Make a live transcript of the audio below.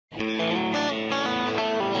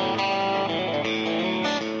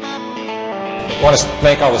I want to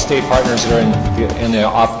thank all the state partners that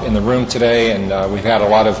are in the room today, and we've had a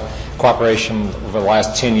lot of cooperation over the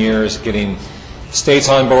last 10 years, getting states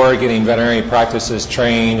on board, getting veterinary practices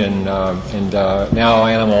trained, and now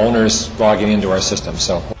animal owners logging into our system.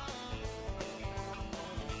 So,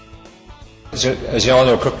 as you all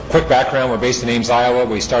know, quick background, we're based in Ames, Iowa.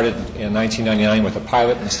 We started in 1999 with a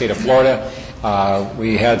pilot in the state of Florida.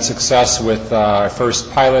 We had success with our first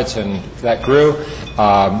pilot, and that grew.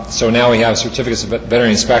 So now we have certificates of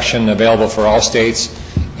veterinary inspection available for all states,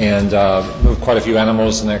 and moved quite a few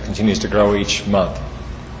animals, and that continues to grow each month.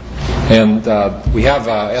 And we have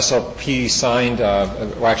SLP signed.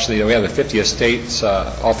 Well, actually, we have the 50 states,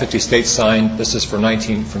 all 50 states signed. This is from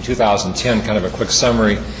 2010, kind of a quick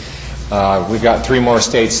summary. We've got 3 more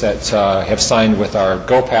states that have signed with our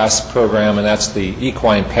GoPass program, and that's the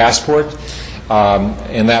equine passport,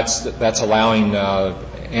 and that's allowing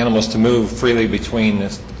animals to move freely between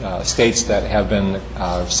states that have been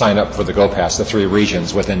signed up for the GoPass, the 3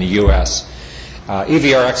 regions within the U.S.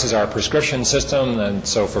 EVRX is our prescription system, and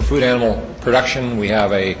so for food animal production, we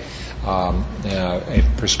have a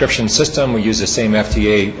prescription system. We use the same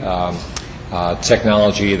FDA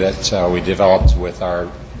technology that we developed with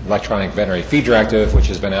our electronic veterinary feed directive, which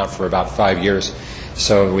has been out for about 5 years.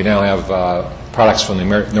 So we now have products from the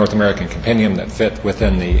North American Compendium that fit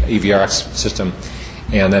within the EVRX system,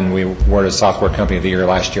 and then we awarded Software Company of the Year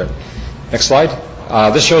last year. Next slide.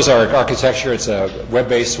 This shows our architecture. It's a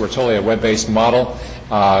web-based, we're totally a web-based model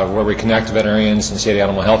where we connect veterinarians and state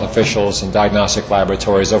animal health officials and diagnostic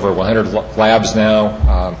laboratories, over 100 labs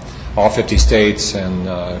now, all 50 states, and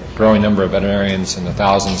growing number of veterinarians in the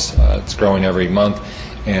thousands. It's growing every month.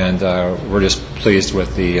 And we're just pleased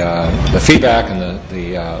with the feedback and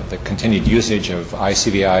the continued usage of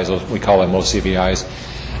ICVIs, we call them OCVIs,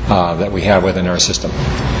 that we have within our system.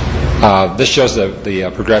 This shows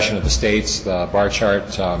the progression of the states, the bar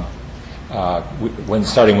chart, when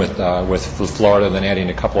starting with Florida, then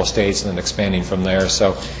adding a couple of states, and then expanding from there.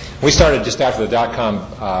 So we started just after the dot-com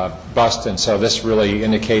bust, and so this really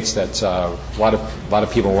indicates that a lot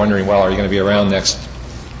of people are wondering, well, are you going to be around next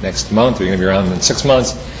month? Are you going to be around in 6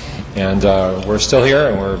 months? And we're still here,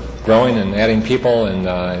 and we're growing and adding people, and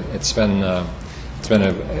it's been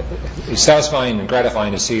satisfying and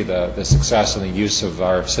gratifying to see the success and the use of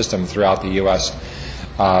our system throughout the U.S.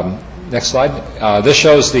 Next slide. This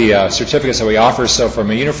shows the certificates that we offer. So from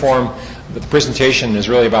a uniform, the presentation is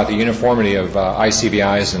really about the uniformity of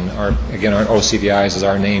ICVIs, and our OCVIs is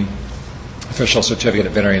our name, Official Certificate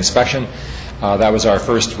of Veterinary Inspection. That was our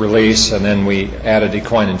first release, and then we added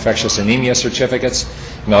equine infectious anemia certificates,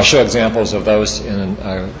 and I'll show examples of those in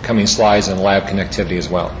coming slides, and lab connectivity as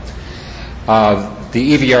well.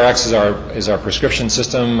 The EVRX is our prescription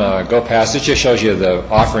system. GoPass, it just shows you the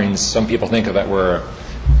offerings. Some people think of that we're a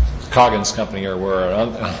Coggins company or we're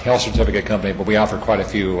a health certificate company, but we offer quite a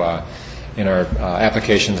few in our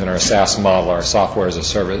applications in our SaaS model, our software as a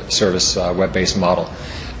service web-based model.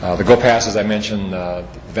 The GoPass, as I mentioned,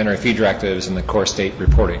 veterinary feed directives, and the core state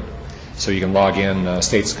reporting. So you can log in,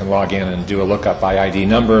 states can log in and do a lookup by ID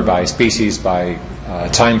number, by species, by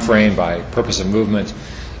time frame, by purpose of movement.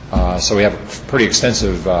 So we have pretty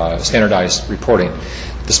extensive standardized reporting.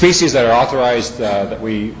 The species that are authorized that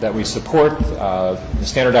we support, the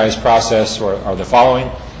standardized process are the following.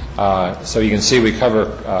 So you can see we cover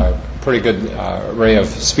a pretty good array of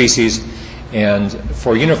species, and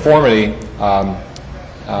for uniformity,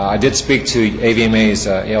 I did speak to AVMA's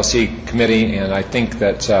ALC committee, and I think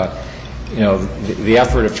that the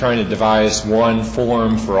effort of trying to devise one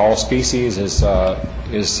form for all species is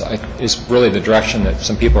really the direction that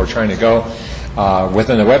some people are trying to go.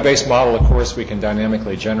 Within the web-based model, of course, we can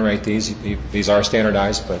dynamically generate these. These are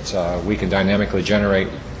standardized, but we can dynamically generate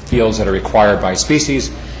fields that are required by species,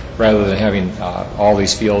 rather than having all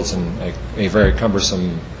these fields in a very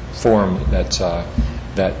cumbersome form that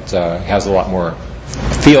has a lot more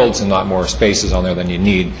fields and a lot more spaces on there than you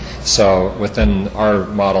need. So within our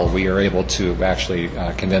model, we are able to actually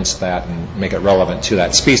condense that and make it relevant to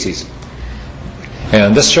that species.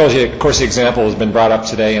 And this shows you, of course, the example has been brought up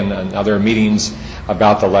today in other meetings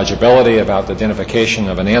about the legibility, about the identification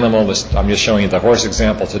of an animal. I'm just showing you the horse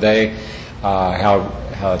example today,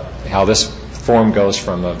 how this form goes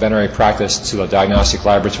from a veterinary practice to a diagnostic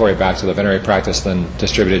laboratory, back to the veterinary practice, then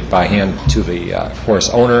distributed by hand to the horse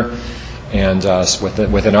owner. And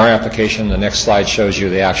within our application, the next slide shows you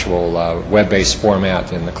the actual web-based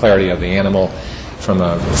format and the clarity of the animal from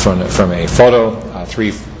a photo,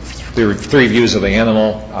 three views of the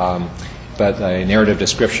animal, but a narrative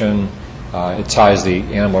description. It ties the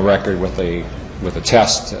animal record with a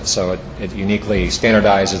test, so it uniquely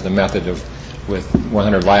standardizes the method of with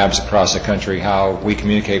 100 labs across the country, how we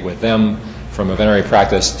communicate with them from a veterinary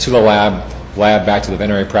practice to the lab back to the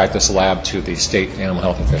veterinary practice lab to the state animal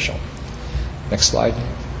health official. Next slide.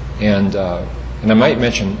 And I might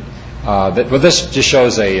mention that this just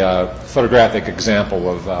shows a photographic example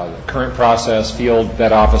of the current process, field,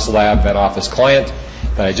 vet office, lab, vet office, client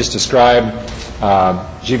that I just described.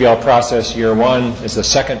 GVL process year 1 is the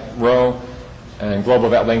second row, and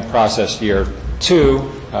GlobalVetLink process year 2,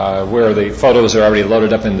 where the photos are already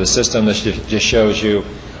loaded up into the system. This just shows you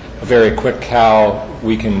very quick how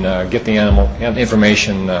we can get the animal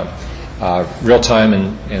information real time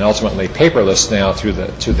and ultimately paperless now through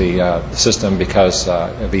to the system because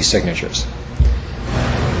of these signatures.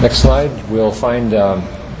 Next slide. We'll find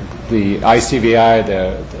the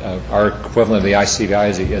ICVI, our equivalent of the ICVI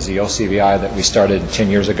is the OCVI that we started 10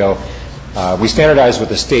 years ago. We standardized with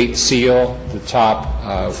the state seal, the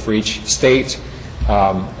top for each state.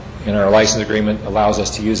 In our license agreement allows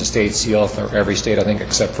us to use a state seal for every state, I think,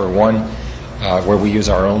 except for one, where we use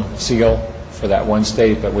our own seal for that one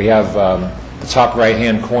state. But we have the top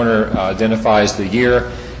right-hand corner identifies the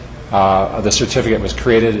year the certificate was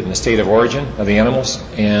created in the state of origin of the animals,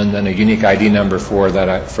 and then a unique ID number for that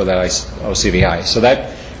OCVI. So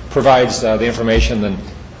that provides the information. Then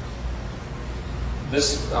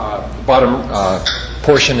this bottom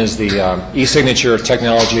portion is the e-signature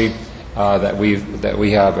technology that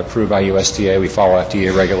we have approved by USDA. We follow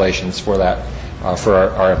FDA regulations for that for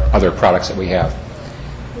our other products that we have.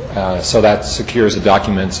 So that secures the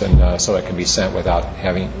documents, and so that can be sent without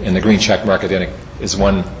having. And the green check mark is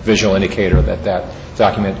one visual indicator that that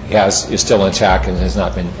document is still intact and has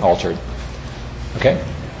not been altered. Okay.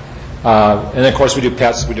 And then of course we do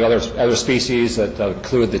pets. We do other species that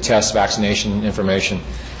include the test vaccination information.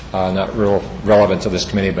 Not real relevant to this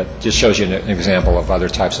committee, but just shows you an example of other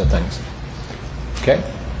types of things. Okay.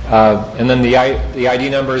 And then the ID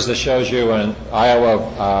numbers that shows you an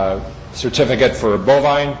Iowa certificate for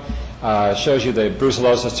bovine, shows you the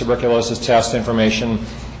brucellosis, tuberculosis test information,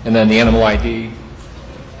 and then the animal ID.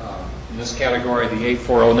 In this category, the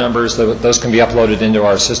 840 numbers, those can be uploaded into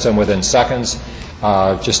our system within seconds.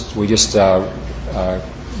 We just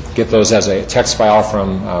get those as a text file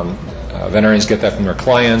from veterinarians get that from their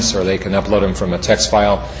clients, or they can upload them from a text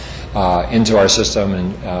file into our system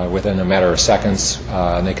and within a matter of seconds,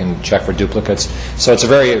 and they can check for duplicates. So it's a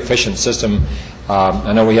very efficient system.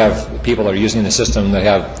 I know we have people that are using the system that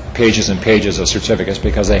have pages and pages of certificates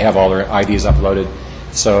because they have all their IDs uploaded.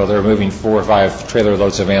 So they're moving 4 or 5 trailer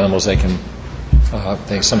loads of animals. They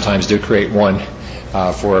sometimes do create one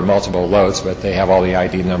for multiple loads, but they have all the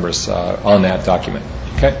ID numbers on that document.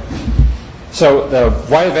 Okay. So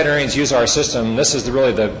why do veterinarians use our system? This is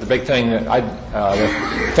really the big thing.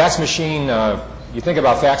 The fax machine, you think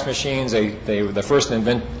about fax machines, the first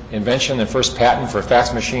invention, the first patent for a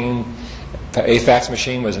fax machine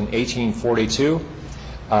was in 1842.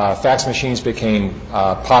 Fax machines became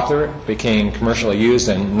popular, became commercially used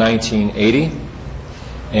in 1980.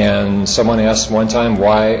 And someone asked one time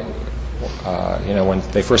why, when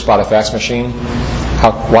they first bought a fax machine,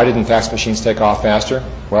 why didn't fax machines take off faster?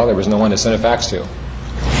 Well, there was no one to send a fax to.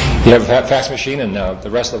 You have a fax machine and the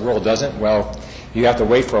rest of the world doesn't. Well, you have to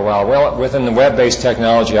wait for a while. Well, within the web-based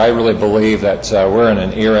technology, I really believe that we're in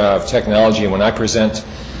an era of technology. When I present,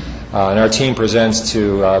 and our team presents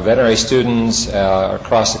to veterinary students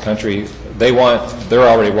across the country, they're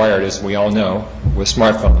already wired, as we all know, with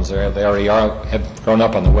smartphones. They already have grown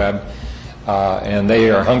up on the web, and they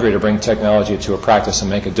are hungry to bring technology to a practice and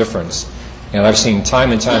make a difference. And I've seen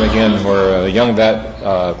time and time again where a young vet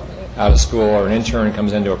out of school or an intern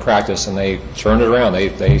comes into a practice and they turn it around.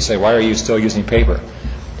 They say, "Why are you still using paper?"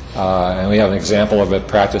 And we have an example of a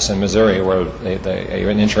practice in Missouri where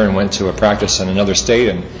an intern went to a practice in another state,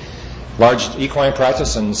 and large equine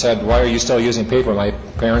practice, and said, "Why are you still using paper? My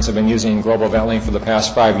parents have been using GlobalVetLink for the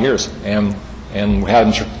past 5 years, and we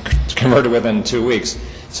hadn't converted within 2 weeks."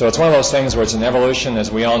 So it's one of those things where it's an evolution,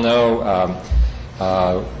 as we all know.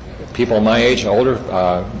 People my age, older,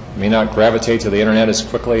 may not gravitate to the internet as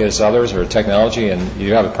quickly as others or technology, and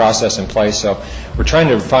you have a process in place. So we're trying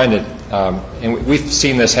to find it, and we've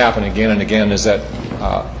seen this happen again and again, is that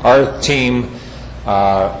our team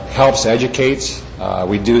helps educate.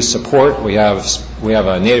 We do support. We have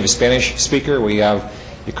a native Spanish speaker.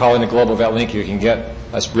 You call into GlobalVetLink, you can get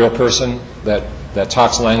a real person that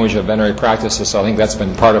talks the language of veterinary practices. So I think that's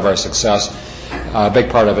been part of our success. A big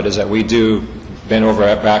part of it is that we do bend over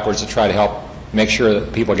backwards to try to help make sure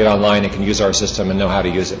that people get online and can use our system and know how to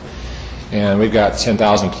use it. And we've got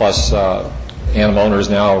 10,000 plus animal owners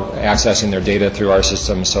now accessing their data through our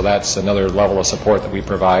system, so that's another level of support that we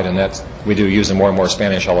provide, and we do use more and more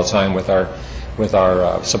Spanish all the time with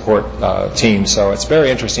our support team. So it's very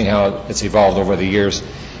interesting how it's evolved over the years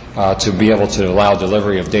to be able to allow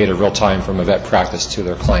delivery of data real time from a vet practice to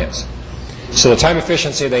their clients. So the time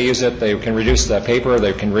efficiency, they use it. They can reduce the paper.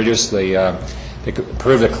 They can reduce they can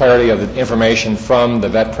improve the clarity of the information from the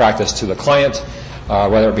vet practice to the client,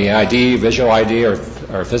 whether it be ID, visual ID,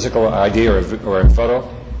 or physical ID, or a photo.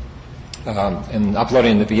 And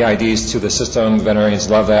uploading the VIDs to the system, veterinarians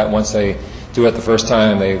love that. Once they do it the first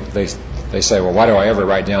time, they say, well, why do I ever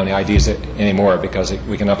write down the IDs anymore? Because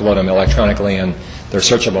we can upload them electronically and they're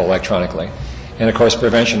searchable electronically. And of course,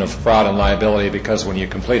 prevention of fraud and liability, because when you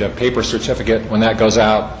complete a paper certificate, when that goes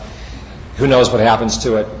out, who knows what happens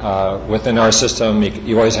to it. Within our system,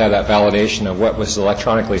 you always have that validation of what was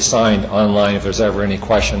electronically signed online if there's ever any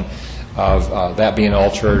question of that being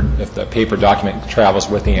altered. If the paper document travels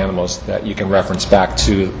with the animals, that you can reference back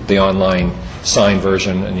to the online signed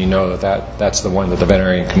version, and you know that's the one that the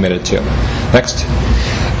veterinarian committed to. Next.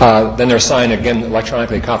 Then they're signed again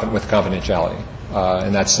electronically with confidentiality.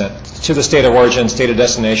 And that's sent to the state of origin, state of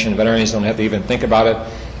destination. Veterinarians don't have to even think about it.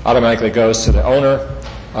 Automatically goes to the owner.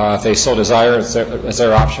 If they so desire, it's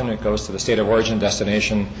their option. It goes to the state of origin,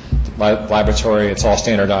 destination, laboratory. It's all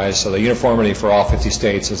standardized. So the uniformity for all 50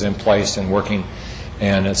 states is in place and working,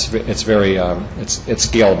 and it's very it's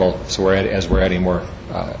scalable. So as we're adding more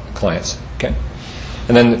clients. Okay.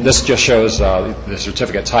 And then this just shows the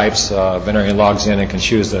certificate types. Veterinarian logs in and can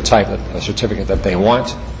choose the type of certificate that they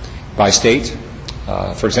want by state.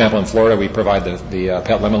 For example, in Florida, we provide the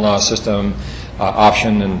pet lemon law system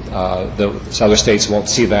option, and other states won't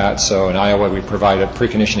see that. So in Iowa, we provide a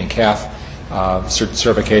preconditioning calf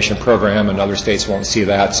certification program, and other states won't see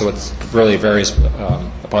that. So it really varies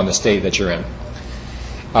upon the state that you're in.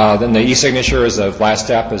 Then the e-signature is the last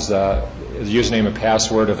step, is the username and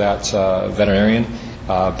password of that veterinarian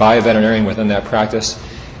by a veterinarian within that practice.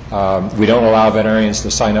 We don't allow veterinarians to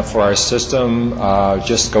sign up for our system,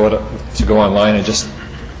 just go online and just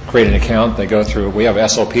create an account. They go through, we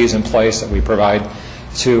have SOPs in place that we provide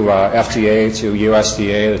to FDA, to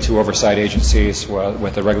USDA, the two oversight agencies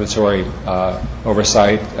with the regulatory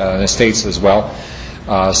oversight, the states as well,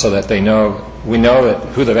 so that we know that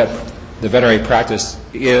who the veterinary practice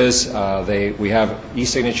is. We have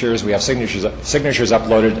e-signatures. We have signatures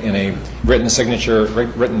uploaded in a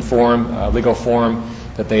written form, legal form,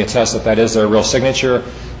 that they attest that is their real signature,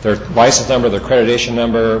 their license number, their accreditation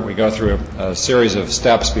number. We go through a series of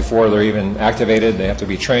steps before they're even activated. They have to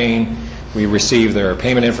be trained. We receive their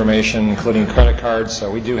payment information, including credit cards.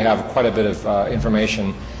 So we do have quite a bit of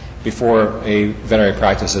information before a veterinary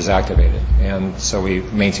practice is activated. And so we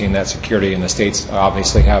maintain that security, and the states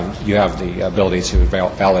obviously have the ability to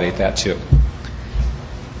validate that too.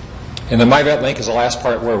 And the MyVetLink is the last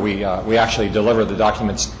part where we actually deliver the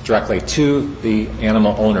documents directly to the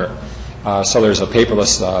animal owner. So there's a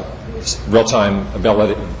paperless, real-time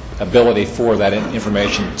ability for that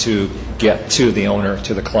information to get to the owner,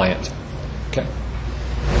 to the client. Okay.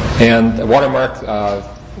 And the watermark,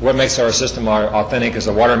 what makes our system authentic is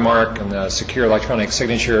the watermark and the secure electronic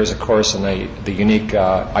signatures, of course, and the unique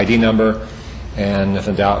ID number, and if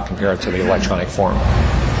in doubt, compare it to the electronic form.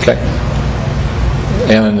 Okay.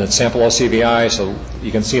 And the sample OCVI, so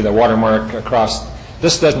you can see the watermark across.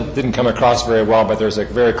 This didn't come across very well, but there's a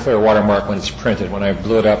very clear watermark when it's printed. When I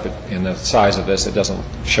blew it up in the size of this, it doesn't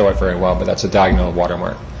show it very well, but that's a diagonal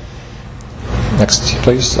watermark. Next,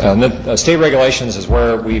 please. And then state regulations is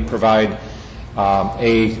where we provide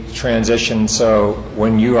a transition. So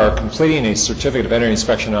when you are completing a certificate of veterinary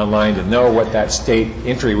inspection online, to know what that state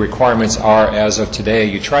entry requirements are as of today,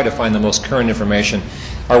 you try to find the most current information.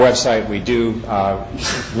 Our website, we do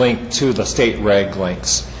link to the state reg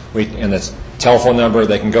links. And the telephone number,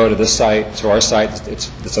 they can go to this site, to our site. It's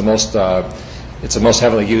the most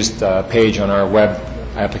heavily used page on our web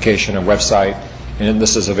application or website. And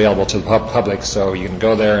this is available to the public, so you can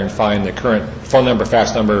go there and find the current phone number,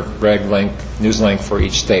 fax number, reg link, news link for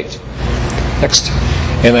each state. Next.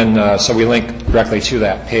 And then, so we link directly to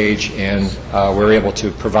that page, and we're able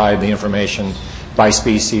to provide the information by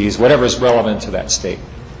species, whatever is relevant to that state,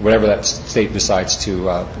 whatever that state decides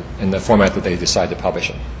to, in the format that they decide to publish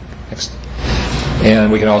it. Next.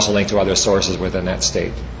 And we can also link to other sources within that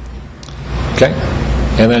state. Okay.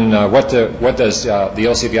 And then what does the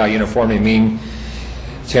OCVI uniformity mean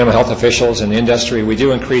to animal health officials and industry? We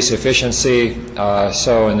do increase efficiency.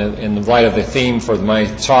 So in the light of the theme for my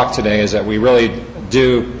talk today is that we really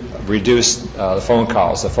do reduce the phone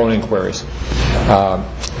calls, the phone inquiries,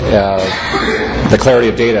 the clarity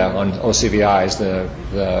of data on OCVIs.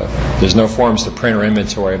 There's no forms to print or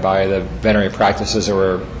inventory by the veterinary practices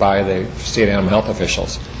or by the state animal health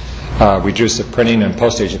officials. Reduce the printing and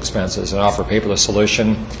postage expenses and offer paperless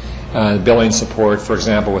solution. Billing support, for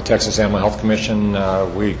example, with Texas Animal Health Commission,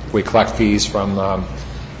 we collect fees from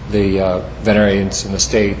the veterinarians in the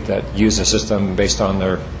state that use the system based on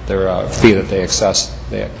their fee that they access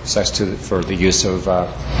to for the use of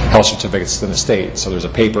health certificates in the state. So there's a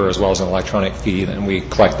paper as well as an electronic fee, and we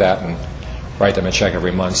collect that and write them a check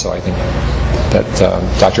every month. So I think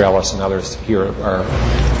that Dr. Ellis and others here are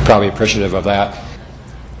probably appreciative of that.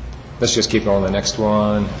 Let's just keep going to the next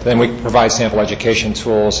one. Then we provide sample education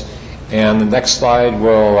tools. And the next slide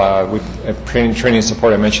will, training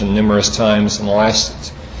support I mentioned numerous times. In the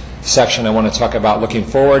last section, I want to talk about looking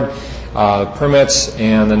forward, permits,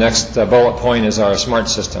 and the next bullet point is our smart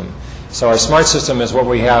system. So our smart system is what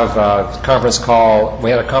we have conference call. We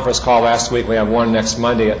had a conference call last week. We have one next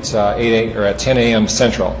Monday at 10 a.m.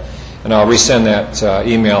 Central. And I'll resend that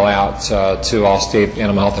email out to all state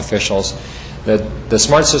animal health officials. The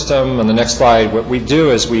smart system, on the next slide, what we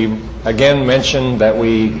do is we again mention that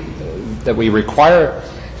we require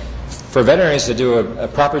for veterinarians to do a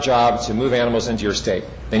proper job to move animals into your state.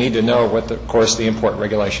 They need to know what, of course, the import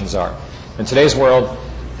regulations are. In today's world,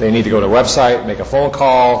 they need to go to a website, make a phone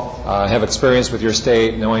call, have experience with your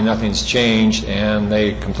state, knowing nothing's changed, and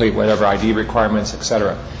they complete whatever ID requirements,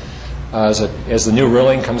 etc. As the new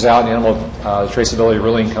ruling comes out, the animal traceability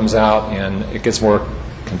ruling comes out, and it gets more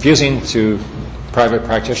confusing to private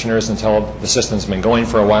practitioners until the system's been going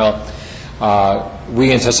for a while.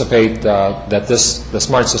 We anticipate that the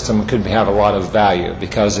smart system could have a lot of value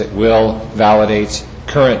because it will validate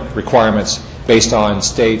current requirements based on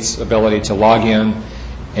states' ability to log in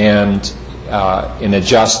and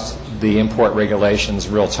adjust the import regulations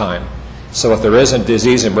real time. So if there is a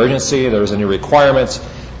disease emergency, there's a new requirement,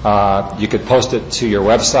 you could post it to your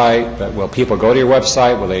website, but will people go to your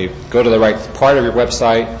website? Will they go to the right part of your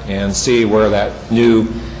website and see where that new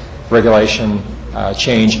regulation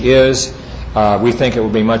change is? We think it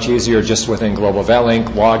would be much easier just within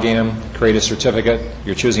GlobalVetLink, log in, create a certificate.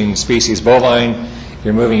 You're choosing species bovine.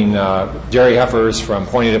 You're moving dairy heifers from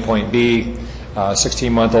point A to point B,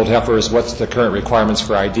 16-month-old heifers. What's the current requirements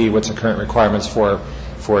for ID? What's the current requirements for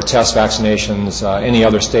test vaccinations? Any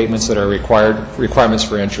other statements that are requirements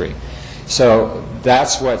for entry? So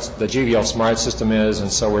that's what the GVL Smart System is,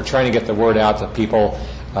 and so we're trying to get the word out to people.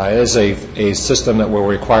 It is a system that will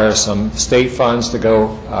require some state funds to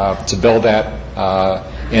go to build that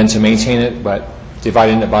and to maintain it, but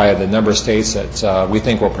dividing it by the number of states that we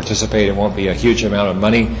think will participate, it won't be a huge amount of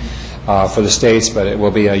money for the states, but it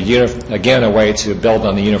will be again a way to build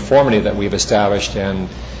on the uniformity that we've established and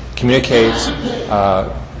communicate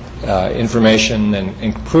information and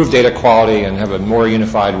improve data quality and have a more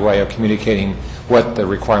unified way of communicating what the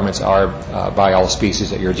requirements are by all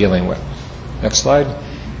species that you're dealing with. Next slide.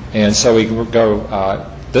 And so we go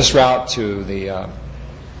this route to the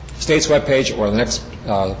state's webpage or the next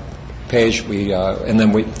page, and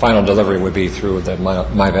then final delivery would be through the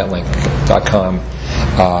myvetlink.com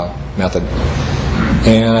method.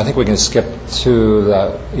 And I think we can skip to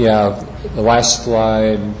the last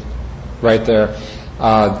slide right there.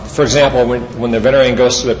 For example, when the veterinarian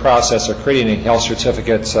goes through the process of creating a health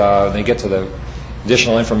certificate, they get to the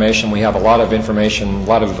additional information. We have a lot of information, a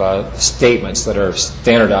lot of statements that are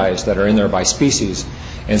standardized that are in there by species.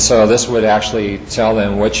 And so this would actually tell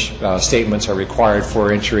them which statements are required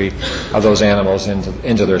for entry of those animals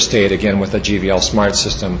into their state, again with the GVL Smart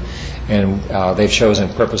System. And they've chosen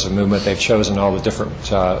purpose of movement, they've chosen all the different,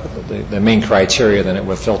 the main criteria, then it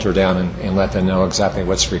would filter down and let them know exactly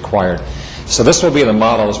what's required. So this will be the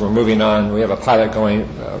model as we're moving on. We have a pilot going,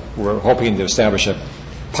 we're hoping to establish a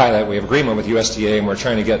pilot. We have agreement with USDA, and we're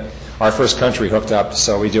trying to get our first country hooked up,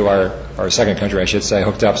 so we do our second country, I should say,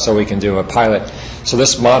 hooked up so we can do a pilot. So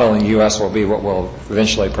this model in the U.S. will be what we'll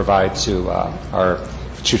eventually provide to our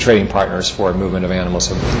two trading partners for movement of animals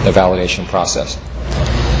in the validation process.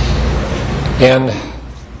 And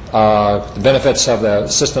the benefits of the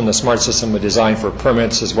system, the smart system, was designed for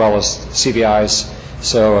permits as well as CVIs.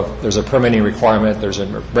 So if there's a permitting requirement, there's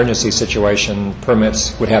an emergency situation,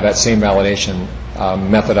 permits would have that same validation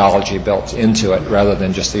methodology built into it rather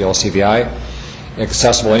than just the LCVI.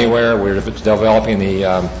 Accessible anywhere. We're developing the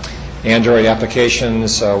Android application,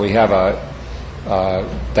 so we have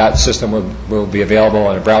that system will be available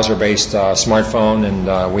on a browser-based smartphone,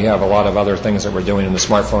 and we have a lot of other things that we're doing in the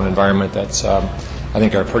smartphone environment that's I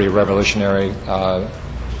think are pretty revolutionary,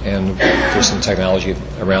 and there's some technology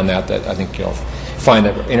around that I think you'll find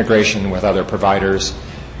that integration with other providers,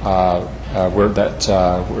 we're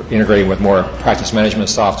integrating with more practice management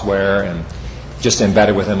software and just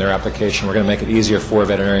embedded within their application. We're going to make it easier for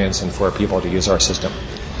veterinarians and for people to use our system.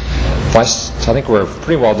 Plus, I think we're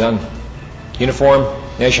pretty well done. Uniform,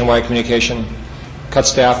 nationwide communication, cut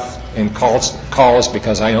staff and calls,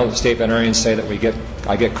 because I know the state veterinarians say that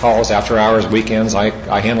I get calls after hours, weekends.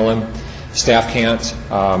 I handle them. Staff can't,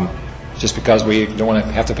 just because we don't want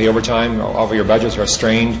to have to pay overtime. All of your budgets are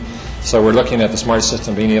strained. So we're looking at the smart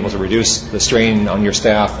system being able to reduce the strain on your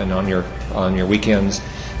staff and on your weekends,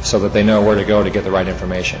 so that they know where to go to get the right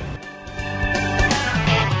information.